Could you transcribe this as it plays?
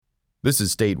This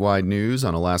is Statewide News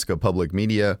on Alaska Public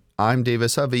Media. I'm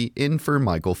Davis Hovey, in for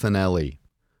Michael Finelli.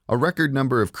 A record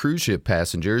number of cruise ship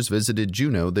passengers visited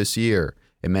Juneau this year.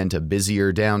 It meant a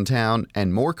busier downtown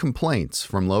and more complaints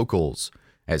from locals.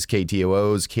 As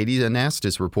KTOO's Katie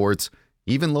Anastas reports,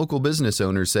 even local business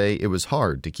owners say it was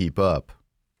hard to keep up.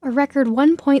 A record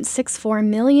 1.64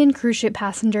 million cruise ship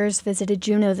passengers visited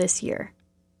Juneau this year.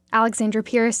 Alexandra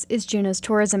Pierce is Juneau's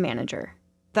tourism manager.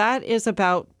 That is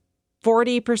about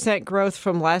 40% growth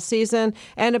from last season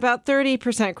and about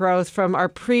 30% growth from our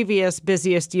previous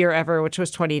busiest year ever, which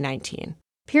was 2019.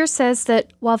 Pierce says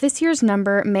that while this year's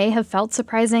number may have felt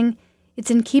surprising, it's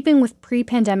in keeping with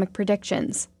pre-pandemic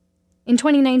predictions. In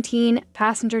 2019,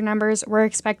 passenger numbers were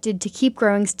expected to keep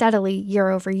growing steadily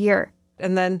year over year.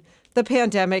 And then the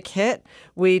pandemic hit.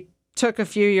 We took a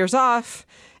few years off,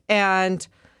 and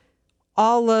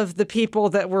all of the people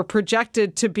that were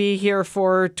projected to be here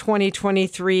for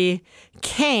 2023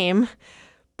 came,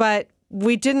 but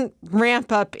we didn't ramp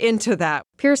up into that.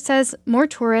 Pierce says more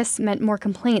tourists meant more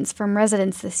complaints from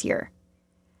residents this year.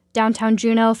 Downtown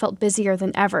Juneau felt busier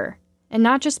than ever, and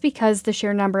not just because the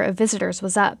sheer number of visitors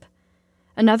was up.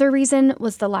 Another reason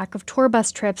was the lack of tour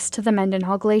bus trips to the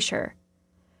Mendenhall Glacier.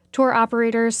 Tour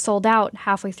operators sold out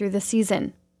halfway through the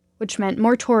season, which meant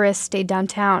more tourists stayed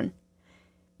downtown.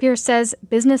 Pierce says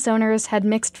business owners had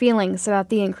mixed feelings about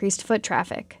the increased foot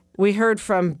traffic. We heard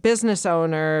from business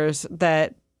owners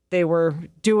that they were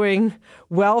doing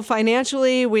well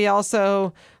financially. We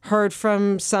also heard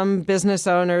from some business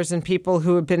owners and people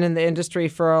who have been in the industry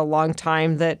for a long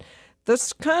time that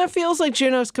this kind of feels like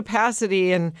Juneau's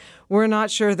capacity, and we're not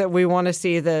sure that we want to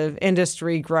see the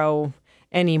industry grow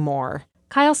anymore.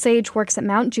 Kyle Sage works at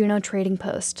Mount Juneau Trading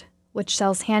Post, which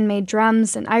sells handmade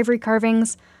drums and ivory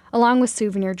carvings, along with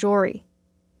souvenir jewelry.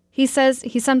 He says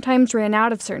he sometimes ran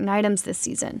out of certain items this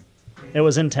season. It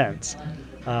was intense.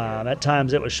 At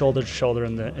times it was shoulder to shoulder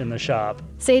in the shop.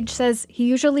 Sage says he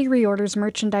usually reorders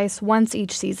merchandise once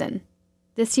each season.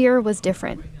 This year was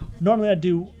different. Normally I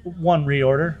do one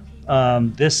reorder.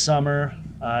 This summer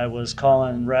I was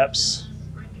calling reps.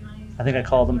 I think I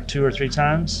called them 2 or 3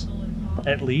 times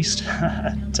at least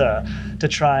to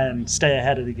try and stay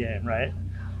ahead of the game, right?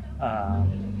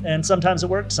 And sometimes it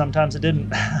worked, sometimes it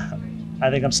didn't.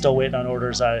 I think I'm still waiting on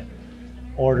orders I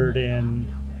ordered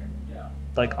in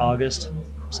like August,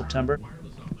 September.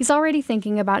 He's already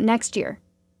thinking about next year.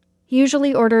 He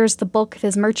usually orders the bulk of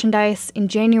his merchandise in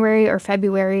January or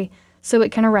February so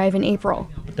it can arrive in April.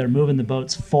 But they're moving the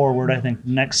boats forward. I think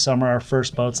next summer our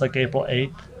first boat's like April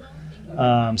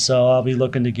 8th. So I'll be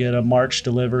looking to get a March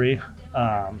delivery.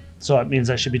 So it means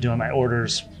I should be doing my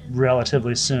orders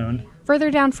relatively soon.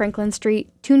 Further down Franklin Street,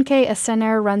 Tunke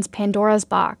Esener runs Pandora's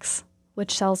Box,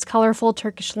 which sells colorful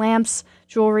Turkish lamps,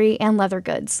 jewelry, and leather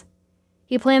goods.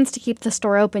 He plans to keep the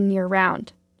store open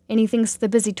year-round, and he thinks the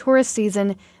busy tourist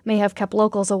season may have kept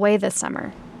locals away this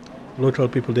summer. Local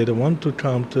people, they don't want to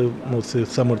come to mostly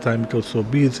summertime because it's so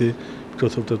busy,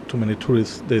 because of the too many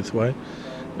tourists. That's why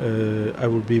I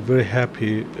will be very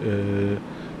happy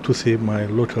to see my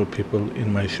local people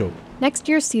in my shop. Next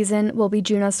year's season will be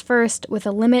Juneau's first, with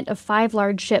a limit of 5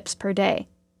 large ships per day.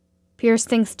 Pierce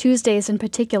thinks Tuesdays in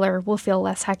particular will feel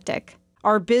less hectic.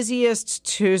 Our busiest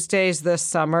Tuesdays this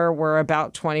summer were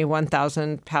about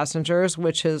 21,000 passengers,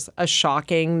 which is a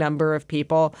shocking number of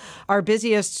people. Our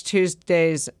busiest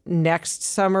Tuesdays next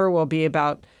summer will be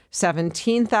about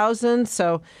 17,000,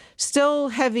 so still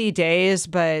heavy days,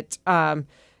 but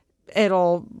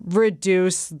it'll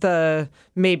reduce the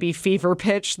maybe fever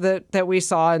pitch that we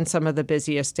saw in some of the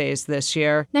busiest days this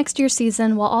year. Next year's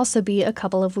season will also be a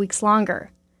couple of weeks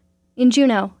longer. In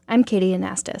Juneau, I'm Katie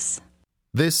Anastas.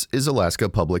 This is Alaska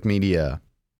Public Media.